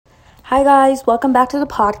Hi guys, welcome back to the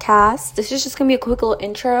podcast. This is just going to be a quick little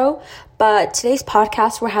intro, but today's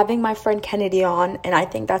podcast we're having my friend Kennedy on, and I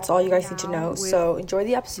think that's all you guys need to know, so enjoy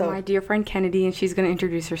the episode. My dear friend Kennedy, and she's going to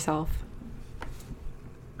introduce herself.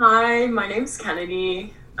 Hi, my name's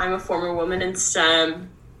Kennedy. I'm a former woman in STEM.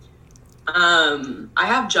 I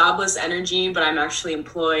have jobless energy, but I'm actually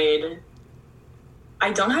employed.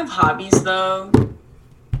 I don't have hobbies though,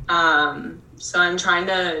 so I'm trying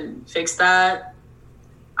to fix that.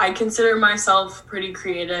 I consider myself pretty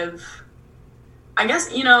creative. I guess,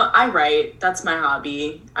 I write. That's my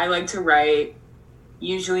hobby. I like to write.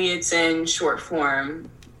 Usually it's in short form,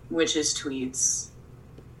 which is tweets.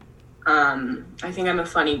 I think I'm a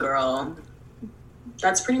funny girl.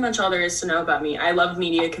 That's pretty much all there is to know about me. I love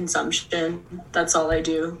media consumption. That's all I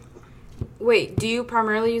do. Wait, do you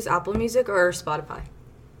primarily use Apple Music or Spotify?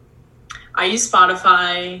 I use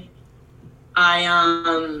Spotify.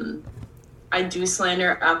 I do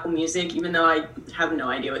slander Apple Music, even though I have no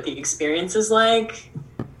idea what the experience is like.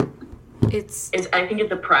 I think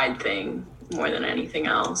it's a pride thing more than anything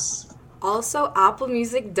else. Also, Apple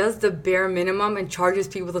Music does the bare minimum and charges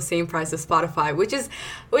people the same price as Spotify, which is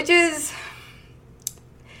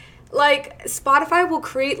like Spotify will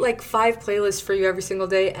create like 5 playlists for you every single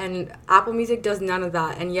day, and Apple Music does none of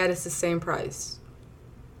that, and yet it's the same price.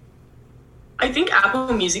 I think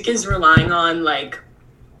Apple Music is relying on like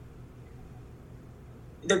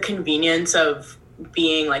the convenience of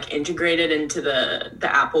being like integrated into the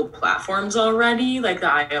Apple platforms already, like the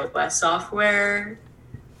iOS software.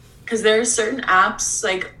 Because there are certain apps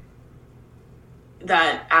like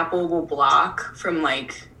that Apple will block from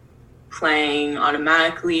like playing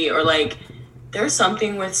automatically, or like there's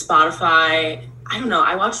something with Spotify. I don't know.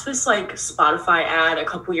 I watched this like Spotify ad a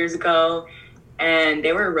couple years ago, and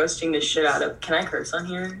they were roasting the shit out of. Can I curse on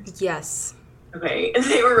here? Yes. Okay,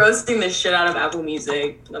 they were roasting the shit out of Apple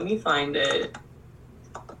Music. Let me find it.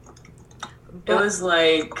 It was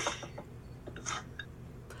like,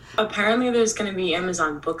 apparently there's going to be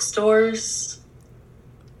Amazon bookstores,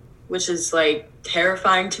 which is like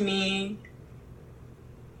terrifying to me.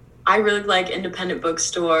 I really like independent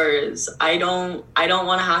bookstores. I don't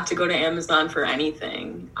want to have to go to Amazon for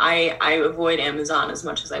anything. I avoid Amazon as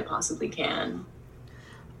much as I possibly can.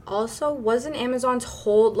 Also, wasn't Amazon's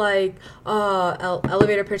whole like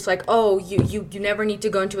elevator pitch like, oh, you never need to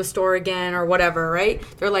go into a store again or whatever, right?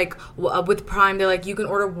 They're like, with Prime, they're like, you can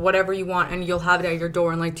order whatever you want and you'll have it at your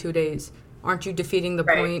door in like 2 days. Aren't you defeating the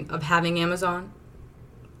point of having Amazon?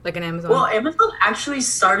 Like an Amazon? Well, Amazon actually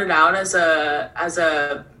started out as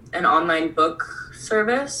an online book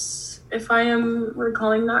service, if I am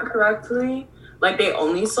recalling that correctly. Like they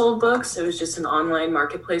only sold books. It was just an online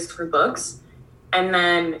marketplace for books. And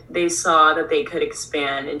then they saw that they could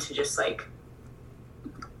expand into just like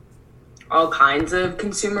all kinds of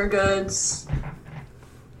consumer goods.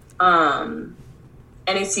 And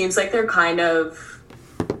it seems like they're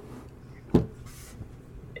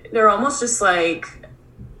almost just like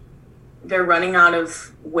they're running out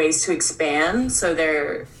of ways to expand. So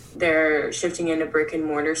they're shifting into brick and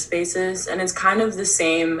mortar spaces. And it's kind of the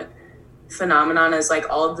same phenomenon as like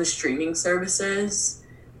all of the streaming services.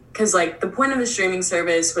 Because, like, the point of the streaming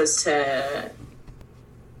service was so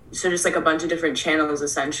just, like, a bunch of different channels,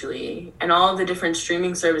 essentially. And all of the different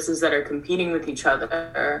streaming services that are competing with each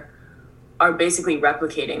other are basically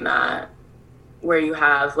replicating that, where you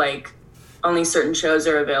have, like, only certain shows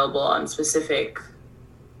are available on specific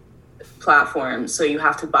platforms. So you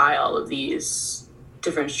have to buy all of these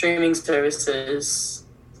different streaming services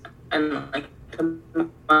and, like, a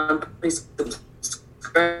monthly subscriptions.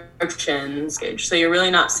 So you're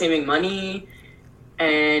really not saving money,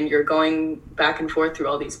 and you're going back and forth through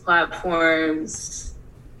all these platforms.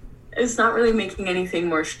 It's not really making anything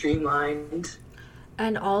more streamlined.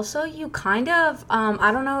 And also, you kind of,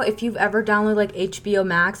 I don't know if you've ever downloaded like HBO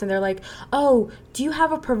Max and they're like, oh, do you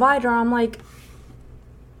have a provider? I'm like,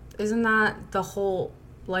 isn't that the whole,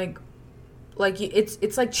 like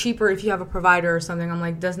it's like cheaper if you have a provider or something. I'm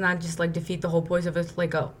like, doesn't that just like defeat the whole point of it,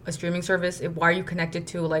 like a streaming service? Why are you connected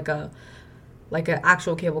to like an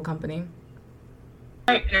actual cable company?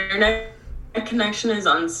 My internet connection is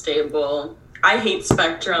unstable. I hate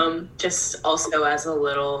Spectrum. Just also as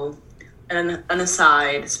an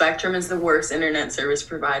aside, Spectrum is the worst internet service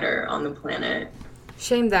provider on the planet.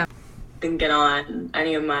 Shame them. Didn't get on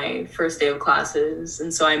any of my first day of classes,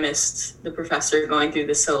 and so I missed the professor going through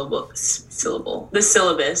the syllabus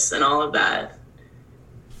and all of that.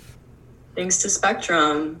 Thanks to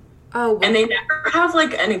Spectrum. Oh, well, and they never have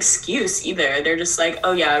like an excuse either. They're just like,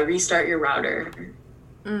 oh yeah, restart your router.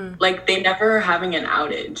 Like they never having an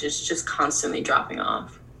outage. It's just constantly dropping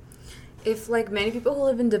off. if like many people who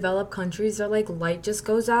live in developed countries, their like light just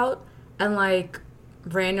goes out and like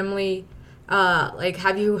randomly, like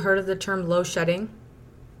have you heard of the term low shedding?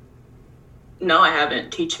 No, I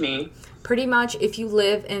haven't. Teach me. Pretty much, if you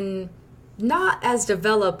live in not as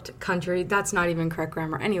developed country, that's not even correct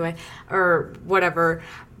grammar anyway, or whatever,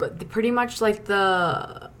 but pretty much like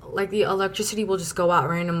the electricity will just go out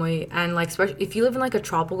randomly, and like especially if you live in like a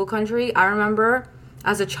tropical country. I remember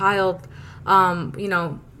as a child, you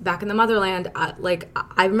know, back in the motherland,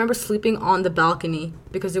 I remember sleeping on the balcony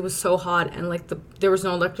because it was so hot and like there was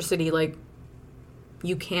no electricity. Like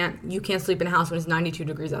you can't sleep in a house when it's 92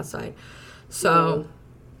 degrees outside. So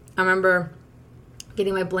I remember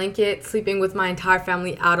getting my blanket, sleeping with my entire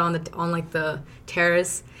family out on the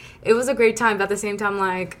terrace. It was a great time, but at the same time,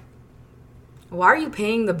 like, why are you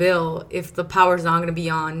paying the bill if the power's not going to be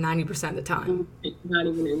on 90% of the time? Not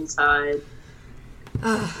even inside.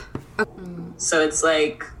 So it's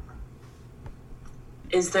like,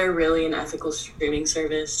 is there really an ethical streaming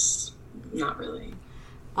service? Not really.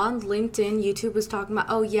 On LinkedIn, YouTube was talking about,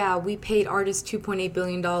 oh yeah, we paid artists $2.8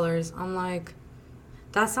 billion. I'm like,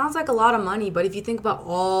 that sounds like a lot of money, but if you think about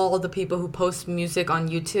all the people who post music on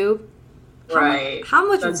YouTube, how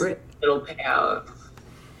much it'll pay out.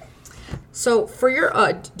 So for your,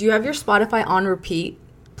 do you have your Spotify on repeat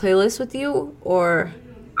playlist with you, or?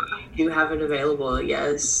 I do have it available,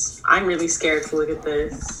 yes. I'm really scared to look at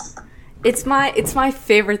this. It's my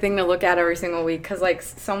favorite thing to look at every single week, because like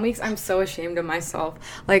some weeks I'm so ashamed of myself.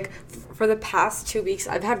 Like for the past 2 weeks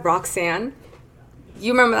I've had Roxanne.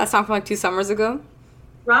 You remember that song from like 2 summers ago?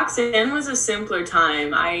 Roxanne was a simpler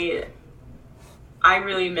time. I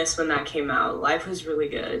really miss when that came out. Life was really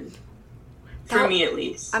good. For me at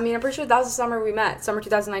least. I mean, I'm pretty sure that was the summer we met. Summer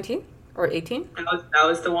 2019 or 18? That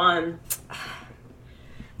was the one.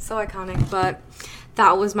 So iconic, but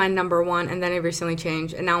that was my number one, and then it recently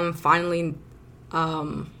changed, and now I'm finally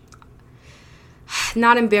not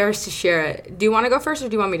embarrassed to share it. Do you want to go first, or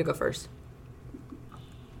do you want me to go first?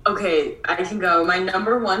 Okay, I can go. My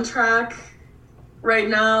number one track right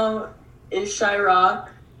now is Shy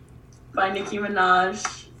Rock by Nicki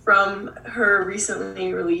Minaj from her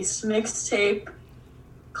recently released mixtape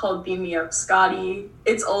called Beam Me Up Scotty.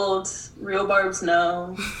 It's old. Real barbs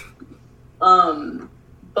know.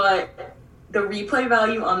 But the replay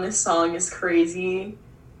value on this song is crazy.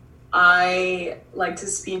 I like to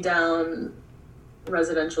speed down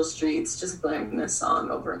residential streets just playing this song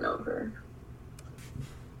over and over.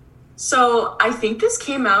 So I think this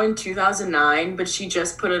came out in 2009, but she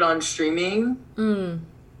just put it on streaming.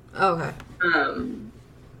 Okay.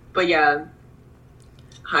 But yeah,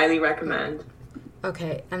 highly recommend.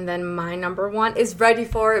 Okay, and then my number one is Ready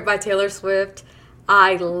For It by Taylor Swift.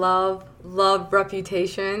 I love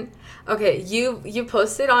Reputation. Okay, you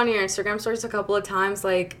posted on your Instagram stories a couple of times,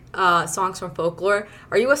 like, songs from Folklore.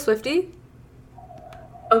 Are you a Swiftie?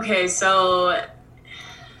 Okay, so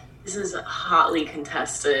this is hotly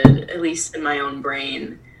contested, at least in my own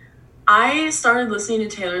brain. I started listening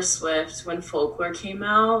to Taylor Swift when Folklore came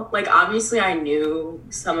out. Like, obviously I knew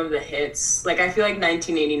some of the hits. Like, I feel like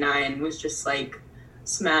 1989 was just, like,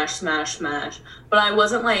 smash, smash, smash. But I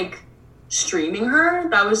wasn't, like, streaming her.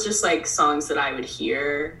 That was just, like, songs that I would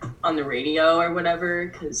hear on the radio or whatever,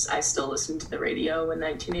 because I still listened to the radio when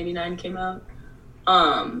 1989 came out.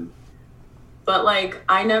 But, like,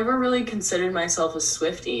 I never really considered myself a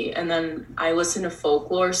Swiftie. And then I listened to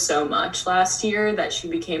Folklore so much last year that she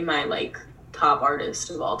became my, like, top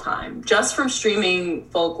artist of all time. Just from streaming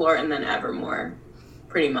Folklore and then Evermore,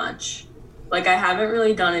 pretty much. Like, I haven't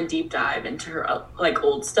really done a deep dive into her, like,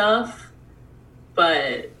 old stuff.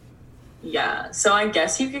 But, yeah. So I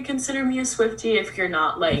guess you could consider me a Swiftie if you're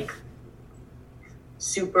not, like,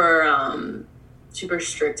 super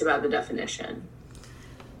strict about the definition.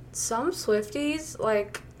 Some Swifties,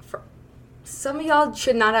 like, some of y'all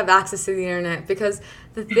should not have access to the internet, because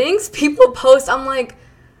the things people post, I'm like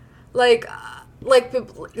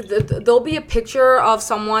there'll be a picture of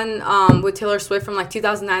someone with Taylor Swift from like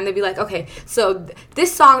 2009. They'll be like, okay, so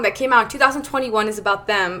this song that came out in 2021 is about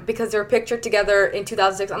them because they're pictured together in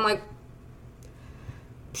 2006. I'm like,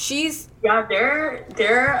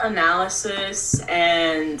 their analysis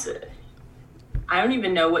and I don't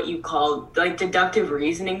even know what you call, like, deductive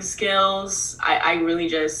reasoning skills. I really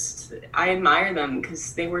just, I admire them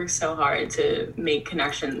because they work so hard to make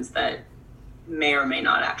connections that may or may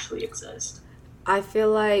not actually exist. I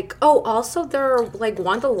feel like, also they're, like,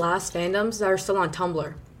 one of the last fandoms that are still on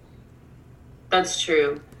Tumblr. That's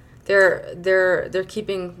true. They're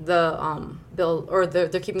keeping the,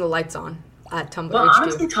 they're keeping the lights on at Tumblr. Well, HQ.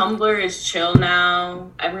 honestly, Tumblr is chill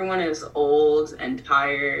now. Everyone is old and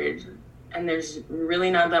tired. and there's really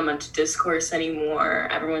not that much discourse anymore.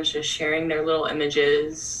 Everyone's just sharing their little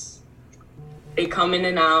images. They come in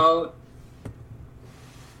and out.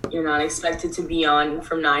 You're not expected to be on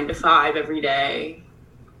from 9 to 5 every day.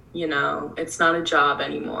 You know, it's not a job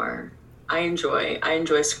anymore. I enjoy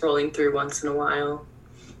scrolling through once in a while.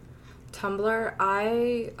 Tumblr,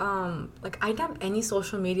 I didn't have any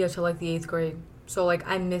social media till like the 8th grade. So like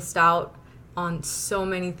I missed out on so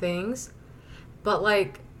many things. But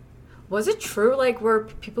like, was it true like where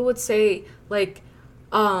people would say like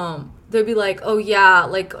they'd be like, oh yeah,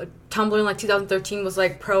 like Tumblr in like 2013 was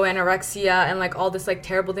like pro anorexia and like all this like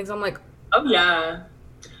terrible things. I'm like, oh yeah,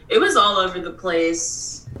 it was all over the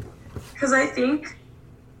place. Because I think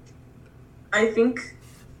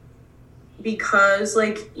because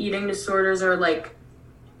like eating disorders are like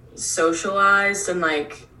socialized and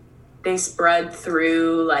like they spread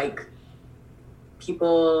through like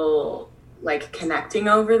people like connecting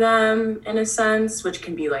over them in a sense, which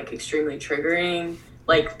can be like extremely triggering.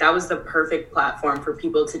 Like that was the perfect platform for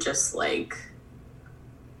people to just like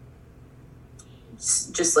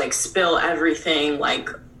spill everything, like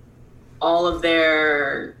all of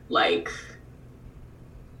their like,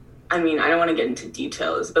 I mean, I don't want to get into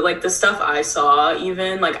details, but like the stuff I saw,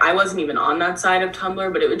 even like I wasn't even on that side of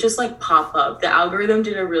Tumblr, but it would just like pop up. The algorithm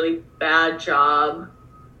did a really bad job.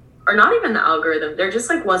 Or not even the algorithm, there just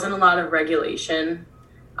like wasn't a lot of regulation.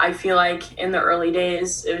 I feel like in the early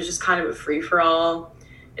days, it was just kind of a free-for-all.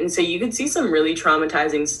 And so you could see some really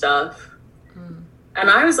traumatizing stuff. And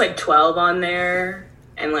I was like 12 on there,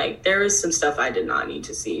 and like there was some stuff I did not need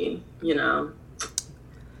to see, you know?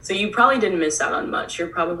 So you probably didn't miss out on much. You're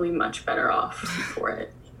probably much better off for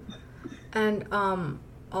it. And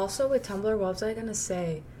also with Tumblr, what was I gonna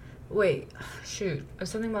say? Wait, shoot, or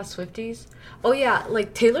something about Swifties? Oh yeah,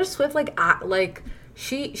 like Taylor Swift, like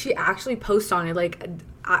she actually posts on it. Like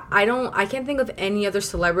I can't think of any other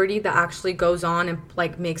celebrity that actually goes on and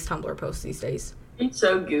like makes Tumblr posts these days. It's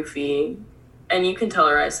so goofy, and you can tell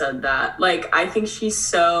her I said that. Like I think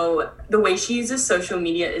the way she uses social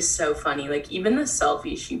media is so funny. Like even the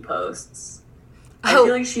selfies she posts, I feel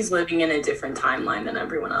like she's living in a different timeline than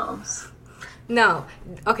everyone else. No,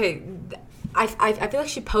 okay. I feel like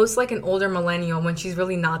she posts like an older millennial when she's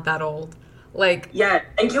really not that old. Like yeah,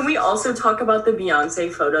 and can we also talk about the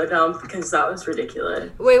Beyonce photo dump, because that was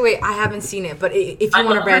ridiculous. Wait, I haven't seen it, but if you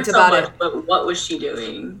want to rant about it, but what was she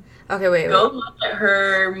doing? Okay, wait. Go look at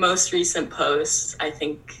her most recent post. I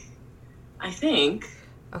think.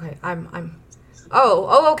 Okay, I'm.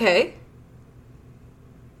 Oh, okay.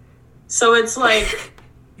 So it's like.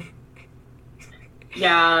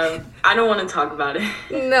 Yeah, I don't want to talk about it.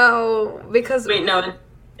 No, because... Wait, no,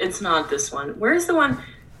 it's not this one. Where's the one?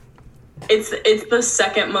 It's the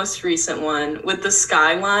second most recent one with the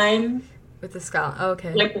skyline. With the skyline,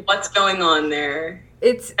 okay. Like, what's going on there?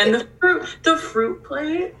 The fruit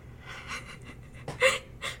plate.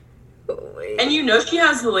 And you know she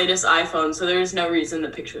has the latest iPhone, so there's no reason the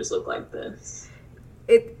pictures look like this.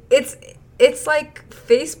 It's like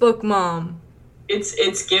Facebook mom.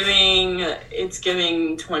 It's giving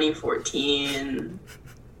 2014.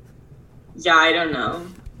 Yeah, I don't know.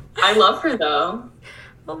 I love her though.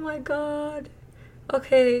 Oh my god.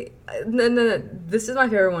 Okay. No. This is my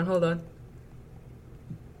favorite one. Hold on.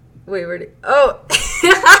 Wait, where did... Oh!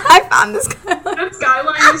 I found this guy. The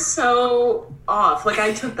skyline is so off. Like,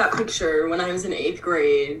 I took that picture when I was in 8th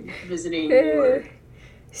grade visiting New York.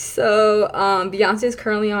 So, Beyonce is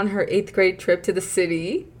currently on her 8th grade trip to the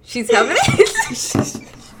city. She's having she's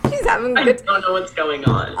having I don't know what's going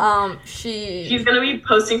on. She's gonna be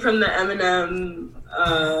posting from the M&M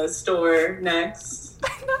store next.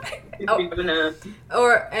 And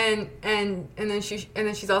then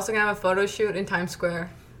she's also gonna have a photo shoot in Times Square,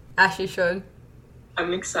 as she should.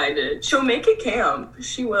 I'm excited. She'll make it camp.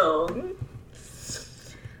 She will.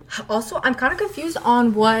 Also, I'm kind of confused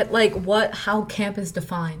on how camp is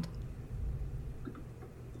defined.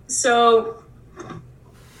 So,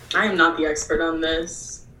 I am not the expert on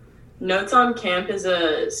this. Notes on Camp is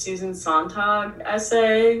a Susan Sontag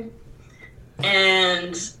essay.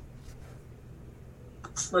 And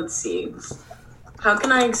let's see. How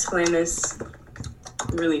can I explain this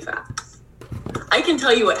really fast? I can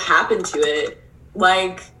tell you what happened to it.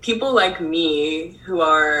 Like, people like me who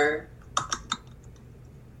are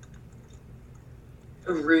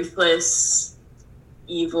ruthless,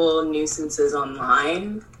 evil nuisances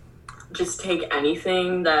online just take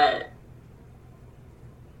anything that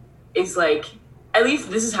is like, at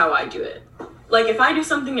least this is how I do it. Like, if I do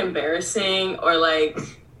something embarrassing or like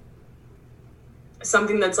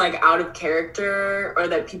something that's like out of character or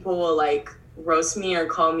that people will like roast me or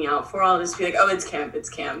call me out for, I'll just be like, oh, it's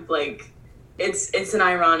camp. Like, it's an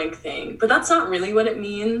ironic thing, but that's not really what it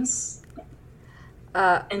means.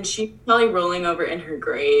 And she's probably rolling over in her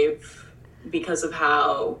grave because of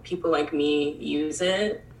how people like me use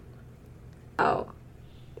it. Oh,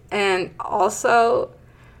 and also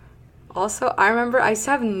I remember I used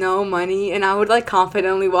to have no money, and I would like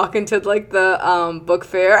confidently walk into like the book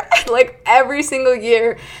fair like every single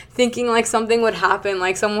year, thinking like something would happen,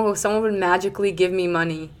 like someone would magically give me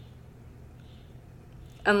money.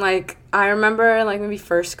 And like I remember like maybe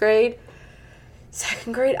first grade,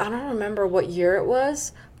 second grade, I don't remember what year it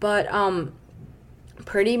was, but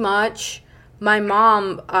pretty much my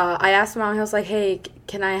mom, I asked my mom, I was like, hey,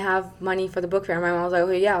 can I have money for the book fair? And my mom was like,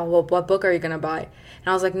 okay, yeah, well, what book are you going to buy? And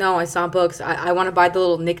I was like, no, it's not books. I want to buy the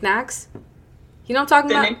little knickknacks. You know what I'm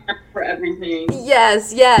talking about? Knickknacks for everything.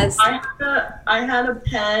 Yes. I had a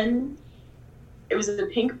pen. It was a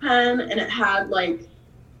pink pen, and it had like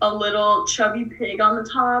a little chubby pig on the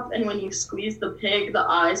top, and when you squeezed the pig, the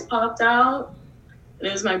eyes popped out. And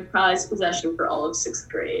it was my prized possession for all of 6th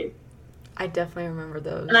grade. I definitely remember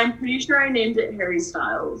those. And I'm pretty sure I named it Harry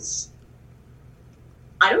Styles.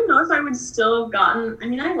 I don't know if I would still have gotten... I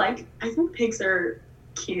mean, I think pigs are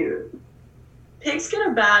cute. Pigs get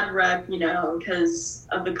a bad rep, you know, because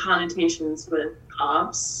of the connotations with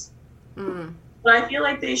cops. Mm. But I feel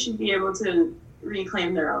like they should be able to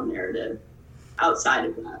reclaim their own narrative outside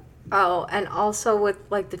of that. Oh, and also with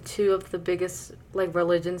like the two of the biggest like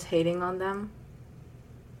religions hating on them.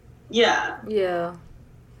 Yeah. Yeah.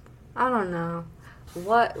 I don't know.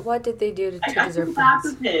 What did they do to deserve feel bad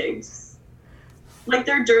for pigs. Like,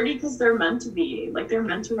 they're dirty because they're meant to be. Like, they're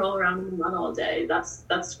meant to roll around in the mud all day.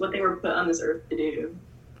 That's what they were put on this earth to do.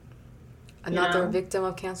 Another victim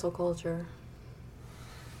of cancel culture.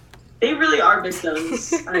 They really are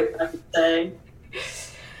victims, I would say.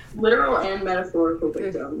 Literal and metaphorical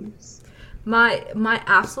victims. My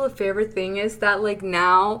absolute favorite thing is that like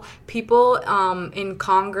now people in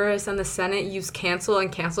Congress and the Senate use cancel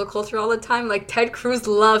and cancel culture all the time. Like Ted Cruz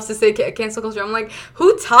loves to say cancel culture. I'm like,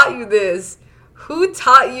 who taught you this? Who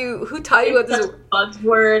taught you what this is? It's a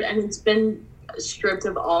buzzword, and it's been stripped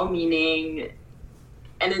of all meaning,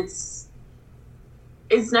 and it's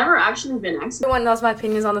never actually been executed. Everyone knows my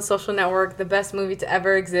opinions on The Social Network, the best movie to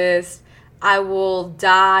ever exist. I will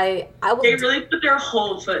die. They really put their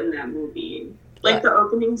whole foot in that movie. Like, the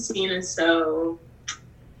opening scene is so...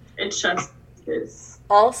 It's just...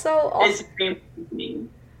 Also it's very amazing.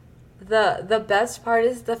 The best part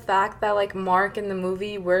is the fact that, like, Mark in the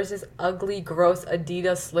movie wears his ugly, gross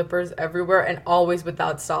Adidas slippers everywhere and always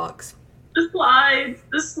without socks. The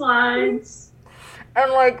slides.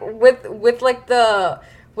 And, like, with the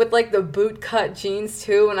boot cut jeans,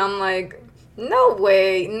 too, and I'm like... No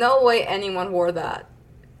way anyone wore that.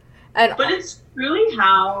 But it's really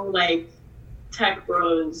how, like, tech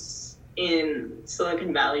bros in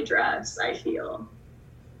Silicon Valley dress, I feel.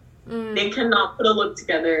 They cannot put a look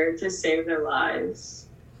together to save their lives.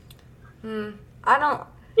 I don't...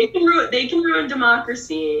 They can ruin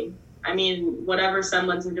democracy. I mean, whatever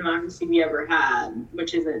semblance of democracy we ever had,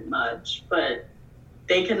 which isn't much, but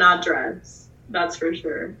they cannot dress. That's for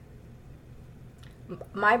sure.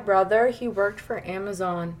 My brother, he worked for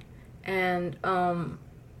Amazon, and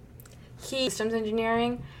he systems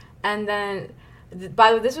engineering, and then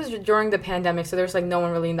by the way, this was during the pandemic, so there's like no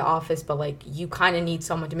one really in the office, but like you kind of need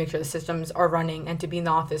someone to make sure the systems are running and to be in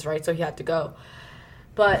the office, right? So he had to go.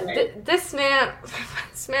 But this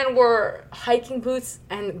man wore hiking boots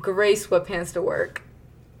and gray sweatpants to work.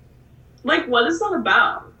 Like, what is that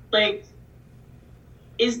about? Like,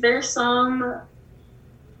 is there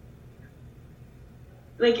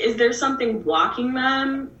something blocking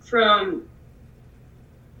them from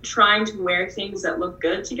trying to wear things that look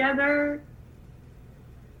good together?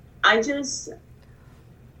 As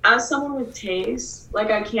someone with taste,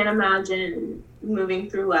 like, I can't imagine moving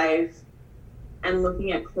through life and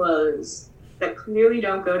looking at clothes that clearly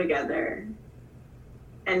don't go together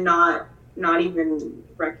and not even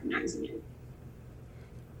recognizing it.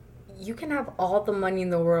 You can have all the money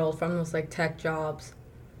in the world from those, like, tech jobs,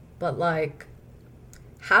 but, like,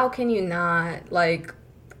 how can you not, like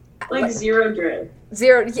zero drift.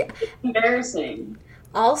 Zero, yeah. It's embarrassing.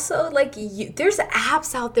 Also, like, there's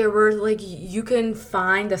apps out there where, like, you can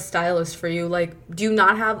find a stylist for you. Like, do you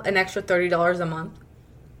not have an extra $30 a month?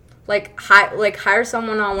 Like, hire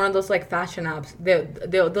someone on one of those, like, fashion apps.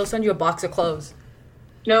 They'll send you a box of clothes.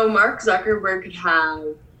 No, Mark Zuckerberg could have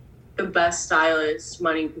the best stylist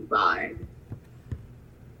money could buy.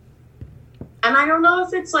 And I don't know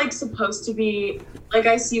if it's, like, supposed to be... Like,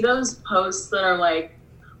 I see those posts that are, like,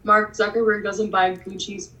 Mark Zuckerberg doesn't buy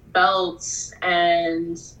Gucci's belts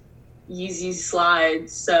and, Yeezy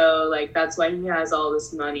slides, so like that's why he has all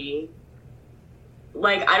this money.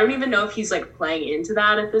 Like, I don't even know if he's like playing into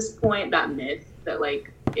that at this point, that myth that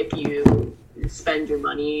like if you spend your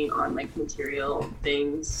money on like material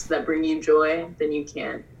things that bring you joy, then you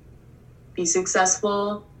can't be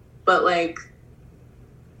successful. But like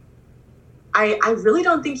I really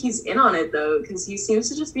don't think he's in on it though, because he seems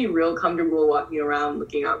to just be real comfortable walking around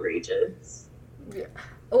looking outrageous. Yeah.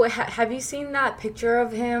 Oh, have you seen that picture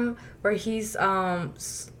of him where he's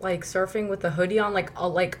like surfing with a hoodie on? Like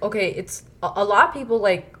okay, it's a lot of people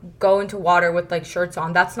like go into water with like shirts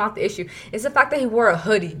on. That's not the issue. It's the fact that he wore a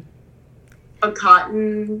hoodie. A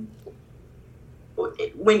cotton.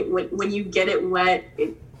 When you get it wet,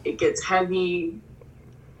 it gets heavy.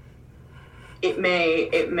 It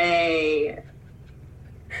may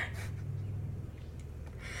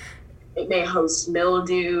host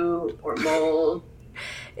mildew or mold.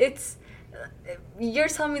 You're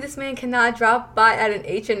telling me this man cannot drop by at an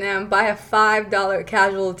H&M, buy a $5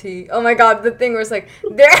 casualty. Oh my God, the thing was like,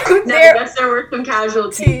 Yes, there were some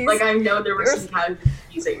casualties. Like, I know there were some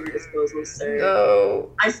casualties at your disposal, sir. No.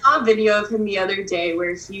 I saw a video of him the other day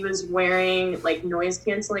where he was wearing, like,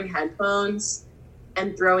 noise-canceling headphones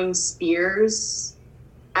and throwing spears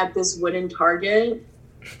at this wooden target.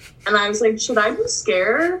 And I was like, should I be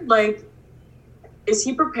scared? Like, is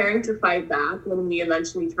he preparing to fight back when we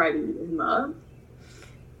eventually try to eat him up?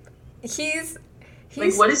 He's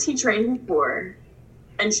like, what is he training for?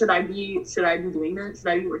 And should I be doing that? Should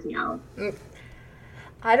I be working out?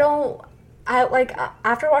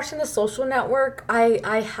 After watching The Social Network,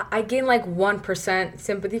 I gained like 1%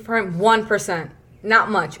 sympathy for him. 1%,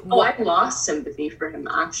 not much. Oh, I lost sympathy for him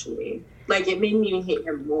actually. Like, it made me hate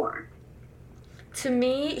him more. To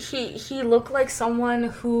me, he looked like someone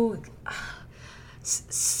who.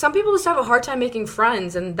 Some people just have a hard time making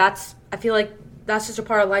friends, and I feel like that's just a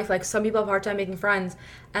part of life. Like, some people have a hard time making friends,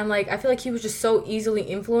 and like I feel like he was just so easily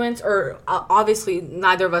influenced. Or obviously,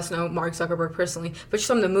 neither of us know Mark Zuckerberg personally, but just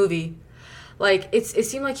from the movie, like it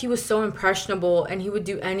seemed like he was so impressionable, and he would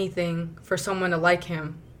do anything for someone to like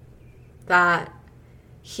him. That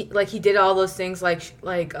he did all those things,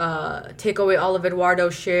 like take away all of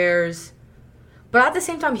Eduardo's shares. But at the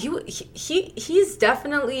same time, he's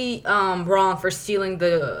definitely wrong for stealing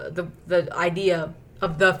the idea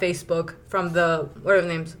of the Facebook from the, what are the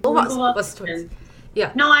names?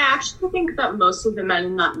 Yeah. No, I actually think that most of the men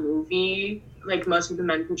in that movie, like most of the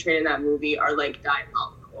men portrayed in that movie, are like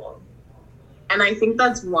diabolical, and I think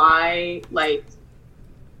that's why, like,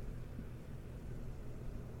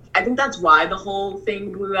 I think that's why the whole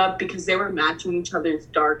thing blew up, because they were matching each other's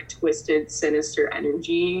dark, twisted, sinister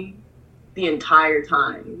energy the entire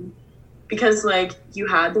time. Because like you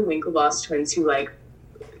had the Winklevoss twins who like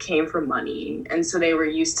came from money, and so they were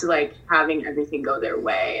used to like having everything go their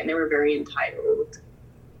way, and they were very entitled,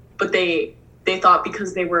 but they thought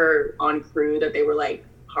because they were on crew that they were like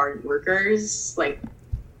hard workers, like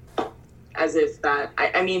as if that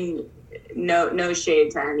I mean no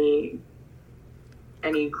shade to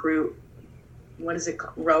any crew, what is it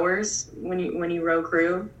called? Rowers, when you row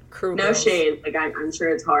crew no girls. Shade, like I'm sure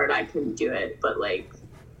it's hard, I couldn't do it, but like,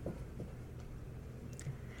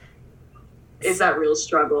 is that real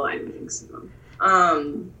struggle? I don't think so.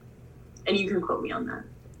 And you can quote me on that.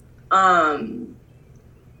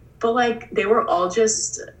 But like they were all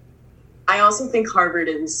just, I also think Harvard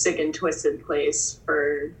is a sick and twisted place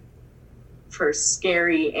for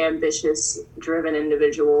scary, ambitious, driven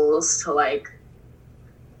individuals to like,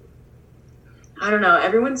 I don't know,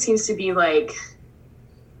 everyone seems to be like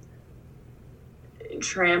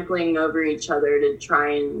trampling over each other to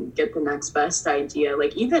try and get the next best idea.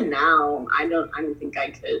 Like even now, I don't think I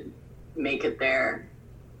could make it there.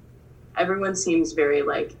 Everyone seems very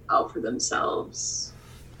like out for themselves.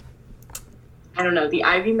 I don't know, the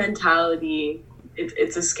Ivy mentality,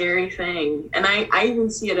 it's a scary thing. And I even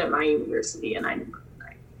see it at my university, and I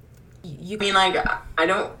mean, like, I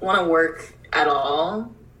don't want to work at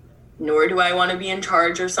all, nor do I want to be in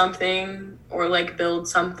charge or something, or like build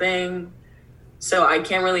something. So I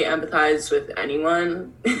can't really empathize with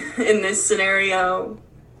anyone in this scenario.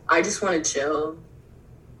 I just want to chill.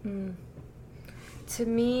 To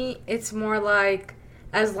me, it's more like,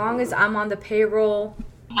 as long as I'm on the payroll.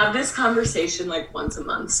 I have this conversation like once a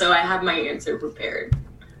month, so I have my answer prepared.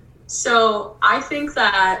 So I think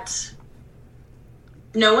that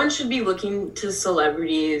no one should be looking to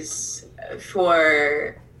celebrities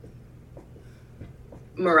for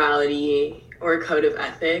morality or a code of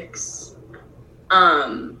ethics.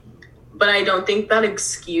 But I don't think that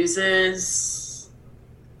excuses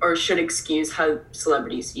or should excuse how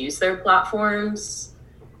celebrities use their platforms,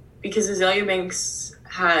 because Azealia Banks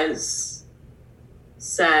has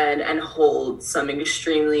said and holds some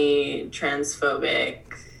extremely transphobic,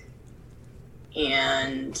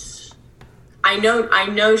 and I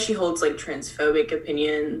know she holds like transphobic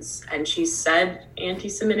opinions, and she's said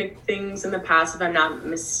anti-Semitic things in the past, if I'm not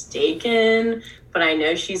mistaken, but I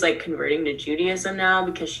know she's like converting to Judaism now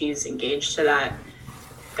because she's engaged to that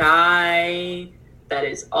guy that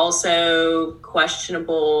is also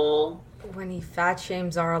questionable. When he fat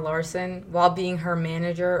shamed Zara Larson while being her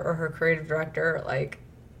manager or her creative director, like,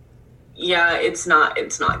 yeah, it's not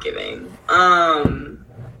giving.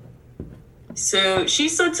 So she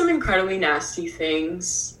said some incredibly nasty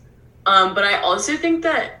things, but I also think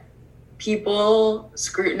that people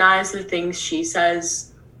scrutinize the things she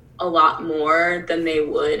says a lot more than they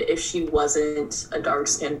would if she wasn't a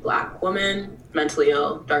dark-skinned Black woman, mentally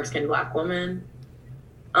ill dark-skinned Black woman.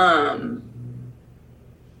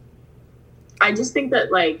 I just think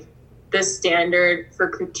that, like, the standard for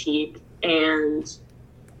critique and,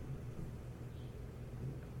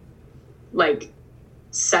 like,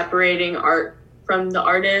 separating art from the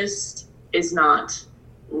artist is not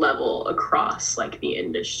level across, like, the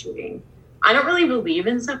industry. I don't really believe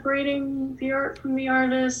in separating the art from the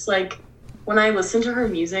artist. Like, when I listen to her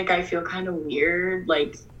music, I feel kind of weird.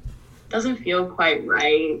 Like, doesn't feel quite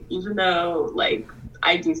right, even though, like,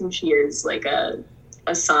 I do think she is, like, a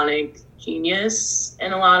sonic genius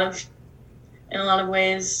in a lot of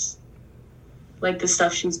ways. Like, the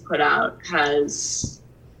stuff she's put out has,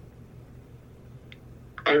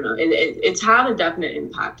 I don't know, it's had a definite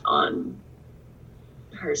impact on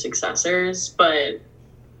her successors, but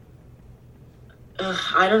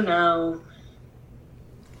I don't know.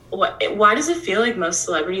 Why does it feel like most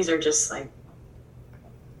celebrities are just, like,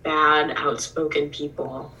 bad, outspoken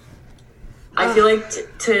people? I feel like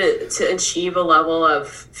to achieve a level of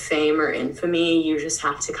fame or infamy, you just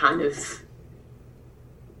have to kind of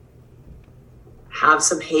have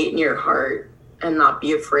some hate in your heart and not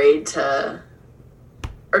be afraid to,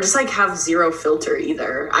 or just, like, have zero filter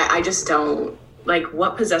either. I just don't, like,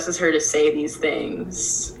 what possesses her to say these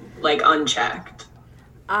things, like, unchecked?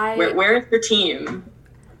 Where is your team?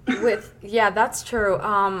 Yeah, that's true.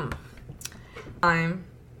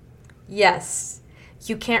 Yes.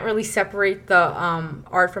 You can't really separate the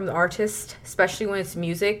art from the artist, especially when it's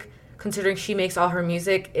music. Considering she makes all her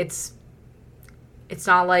music, it's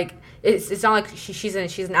not like she's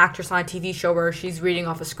an actress on a TV show where she's reading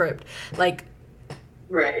off a script. Like,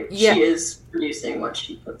 right, yeah. She is producing what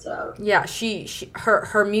she puts out. Yeah,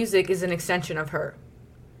 her music is an extension of her.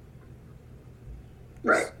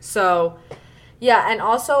 Right. So, yeah, and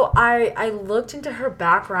also I looked into her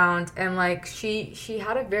background, and, like, she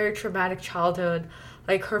had a very traumatic childhood.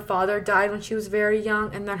 Like, her father died when she was very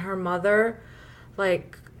young, and then her mother,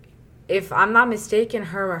 like, if I'm not mistaken,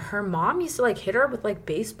 her mom used to, like, hit her with, like,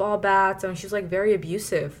 baseball bats, and she was, like, very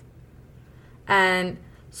abusive. And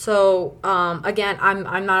so, again,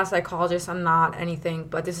 I'm not a psychologist, I'm not anything,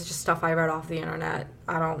 but this is just stuff I read off the internet.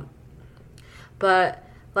 But,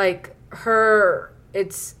 like,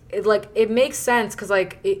 it makes sense, because,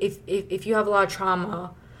 like, if you have a lot of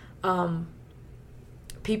trauma,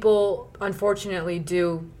 people unfortunately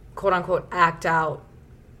do, quote unquote, act out.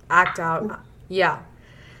 Yeah.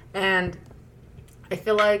 And I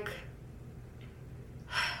feel like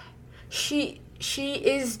she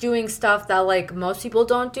is doing stuff that, like, most people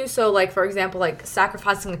don't do. So, like, for example, like,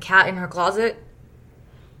 sacrificing a cat in her closet.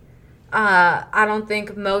 I don't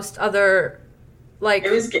think most other, like,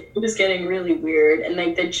 it was getting really weird, and,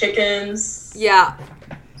 like, the chickens. Yeah.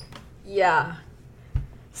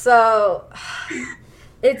 So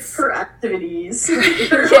it's her activities.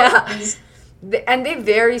 Yeah. And they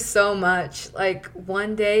vary so much. Like,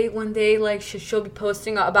 one day, like, she'll be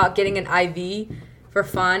posting about getting an IV for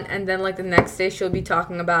fun, and then, like, the next day she'll be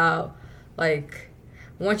talking about, like,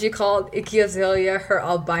 when she called Iggy Azalea her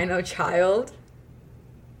albino child.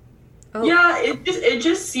 Oh. Yeah, it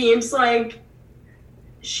just seems like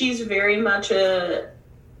she's very much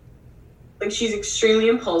she's extremely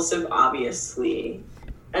impulsive, obviously.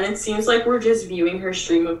 And it seems like we're just viewing her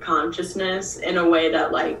stream of consciousness in a way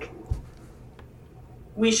that, like,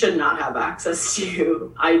 we should not have access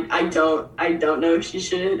to. I don't know if she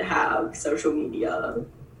should have social media.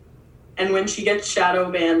 And when she gets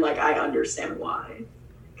shadow banned, like, I understand why.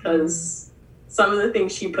 Because some of the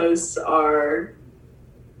things she posts are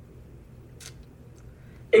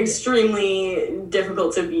extremely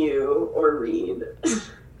difficult to view or read.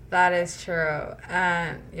 That is true.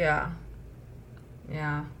 And yeah.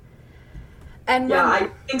 And yeah, I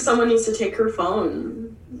think someone needs to take her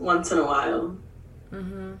phone once in a while.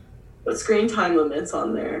 Mm-hmm. Put screen time limits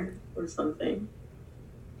on there or something.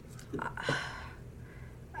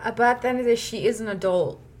 But at the end of the day, she is an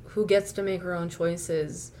adult who gets to make her own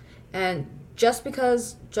choices, and just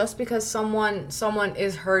because someone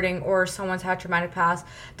is hurting or someone's had traumatic past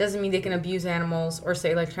doesn't mean they can abuse animals or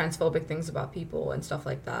say like transphobic things about people and stuff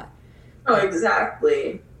like that. Oh,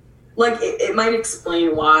 exactly. Like it might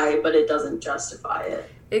explain why, but it doesn't justify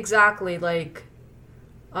it. Exactly, like,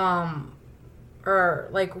 or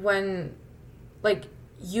like when, like,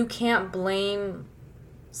 you can't blame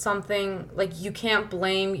something, like you can't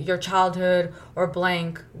blame your childhood or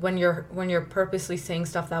blank when you're purposely saying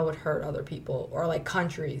stuff that would hurt other people or like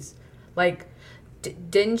countries. Like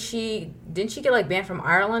didn't she get like banned from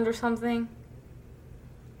Ireland or something?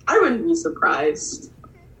 I wouldn't be surprised.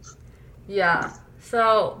 Yeah.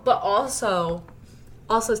 So, but also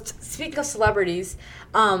speaking of celebrities,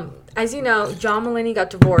 as you know, John Mulaney got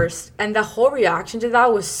divorced, and the whole reaction to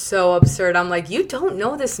that was so absurd. I'm like, you don't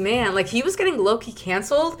know this man. Like, he was getting low-key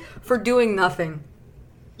canceled for doing nothing.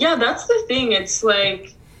 Yeah, that's the thing. It's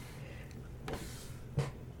like,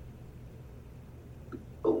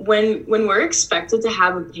 when we're expected to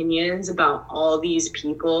have opinions about all these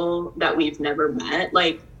people that we've never met,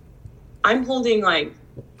 like, I'm holding, like,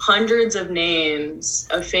 hundreds of names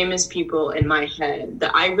of famous people in my head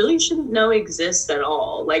that I really shouldn't know exist at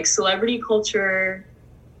all. Like, celebrity culture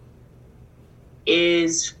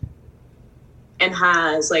is and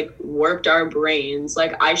has like warped our brains.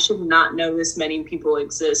 Like, I should not know this many people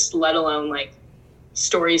exist, let alone like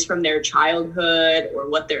stories from their childhood or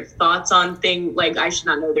what their thoughts on things. Like, I should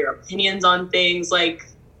not know their opinions on things like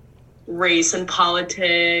race and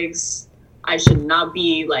politics. I should not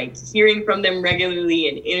be like hearing from them regularly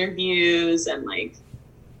in interviews and like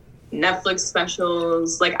Netflix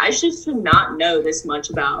specials. Like, I should not know this much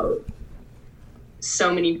about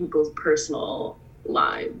so many people's personal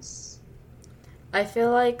lives. I feel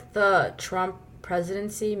like the Trump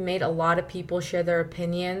presidency made a lot of people share their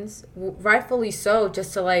opinions, rightfully so,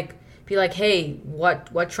 just to like be like, hey,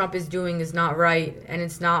 what Trump is doing is not right, and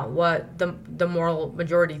it's not what the moral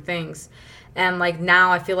majority thinks. And like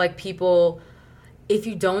now I feel like people, if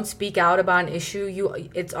you don't speak out about an issue,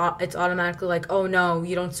 it's automatically like, oh no,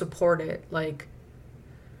 you don't support it. Like,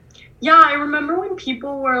 yeah, I remember when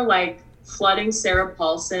people were like flooding Sarah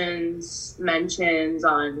Paulson's mentions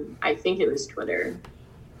on, I think it was Twitter,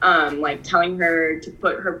 like telling her to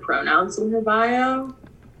put her pronouns in her bio,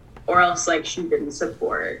 or else like she didn't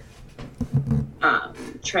support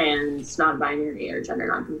trans, non-binary, or gender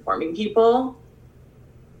non-conforming people.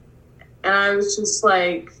 And I was just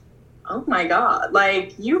like, oh my God,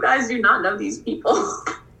 like, you guys do not know these people.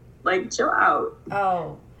 Like, chill out.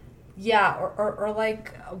 Oh, yeah. Or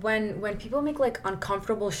like when people make like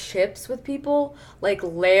uncomfortable ships with people, like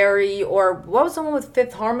Larry, or what was someone with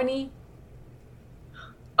Fifth Harmony?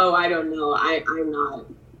 Oh, I don't know. I'm not.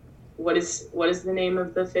 What is the name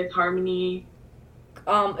of the Fifth Harmony?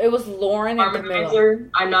 It was Lauren and Camilla.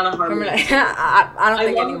 I'm not a harmonizer. I don't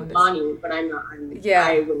think anyone does. Money, but I'm not.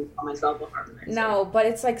 I wouldn't call myself a harmonizer. No, but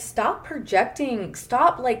it's like, stop projecting.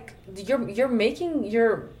 Stop, like, you're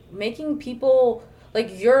making people,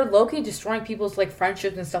 like, you're low-key destroying people's like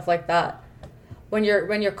friendships and stuff like that. When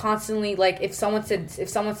you're constantly like, if someone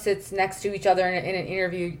sits next to each other in an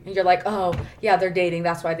interview and you're like, oh yeah, they're dating,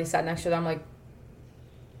 that's why they sat next to them.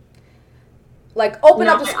 Like, open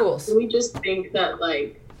up the schools. We just think that,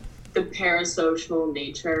 like, the parasocial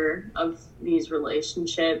nature of these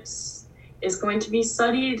relationships is going to be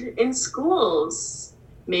studied in schools.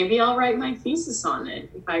 Maybe I'll write my thesis on it.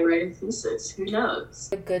 If I write a thesis, who knows?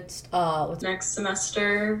 Next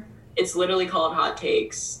semester, it's literally called Hot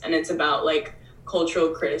Takes, and it's about, like,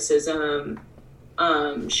 cultural criticism,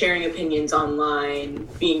 sharing opinions online,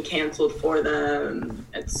 being canceled for them,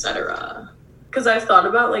 etc. Because I've thought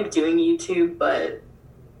about, like, doing YouTube, but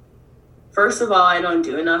first of all, I don't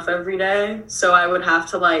do enough every day. So I would have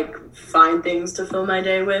to, like, find things to fill my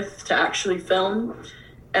day with to actually film.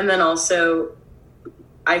 And then also,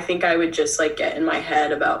 I think I would just, like, get in my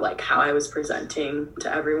head about, like, how I was presenting to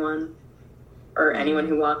everyone or anyone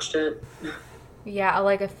who watched it. Yeah,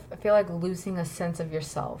 I feel like losing a sense of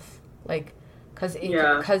yourself. Like, because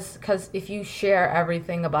if you share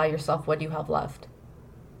everything about yourself, what do you have left?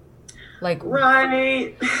 Like,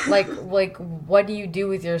 right. like what do you do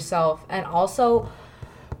with yourself? And also,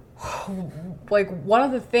 like, one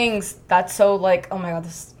of the things that's so, like, oh my God,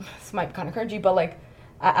 this might be kind of cringy, but like,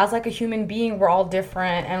 as like a human being, we're all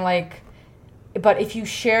different, and like, but if you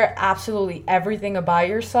share absolutely everything about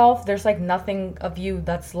yourself, there's like nothing of you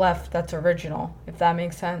that's left that's original, if that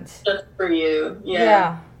makes sense. Just for you.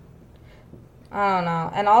 Yeah. I don't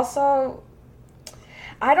know. And also,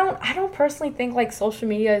 I don't personally think like social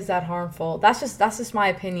media is that harmful. That's just my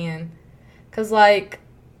opinion. 'Cause like,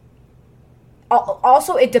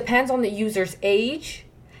 also it depends on the user's age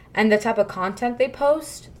and the type of content they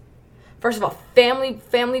post. First of all, family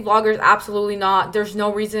vloggers, absolutely not. There's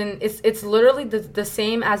no reason. It's literally the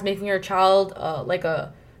same as making your child like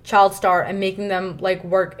a child star and making them like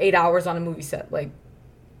work 8 hours on a movie set. Like,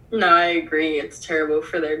 no, I agree. It's terrible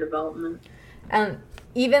for their development. And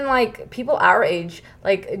even like people our age,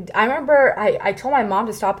 like I remember I told my mom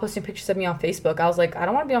to stop posting pictures of me on Facebook. I was like, I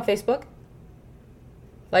don't want to be on Facebook.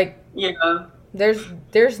 Like, yeah,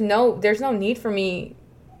 there's no need for me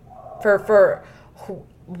for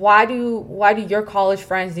why do your college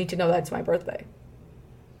friends need to know that it's my birthday?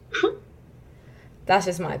 That's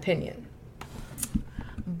just my opinion.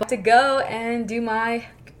 But to go and do my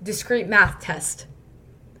discrete math test.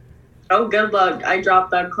 Oh, good luck. I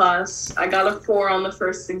dropped that class. I got a 4 on the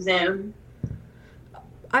first exam.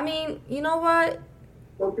 I mean, you know what?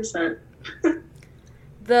 4%.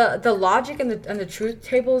 The logic and the truth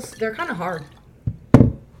tables, they're kind of hard.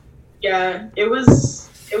 Yeah, it was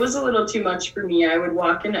a little too much for me. I would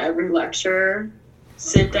walk into every lecture,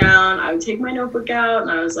 sit down, I would take my notebook out,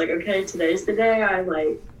 and I was like, okay, today's the day. I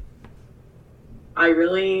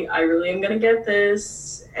really am gonna get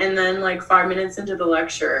this. And then like 5 minutes into the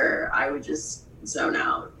lecture, I would just zone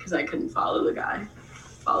out because I couldn't follow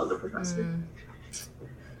the professor.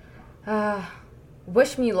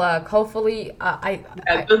 Wish me luck. Hopefully,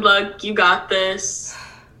 good luck. You got this.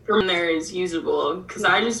 From there is usable because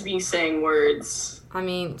I just be saying words. I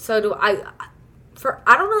mean, so do I.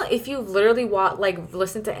 I don't know if you literally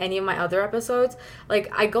listen to any of my other episodes.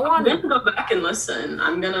 Like I go on. I'm gonna go back and listen.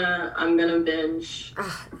 I'm gonna binge.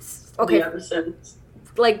 Okay. The episodes.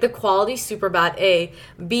 Like the quality's super bad. A,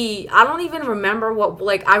 B. I don't even remember what.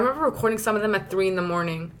 Like I remember recording some of them at 3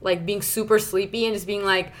 a.m. Like being super sleepy and just being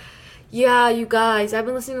like, yeah, you guys, I've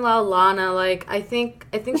been listening to a lot of Lana. Like I think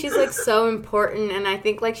she's like so important, and I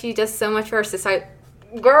think like she does so much for our society.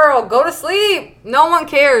 Girl, go to sleep. No one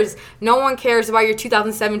cares. No one cares about your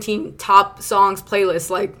 2017 top songs playlist.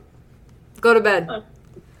 Like, go to bed.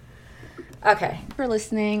 Okay. For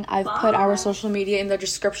listening, I've put our social media in the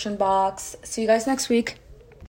description box. See you guys next week.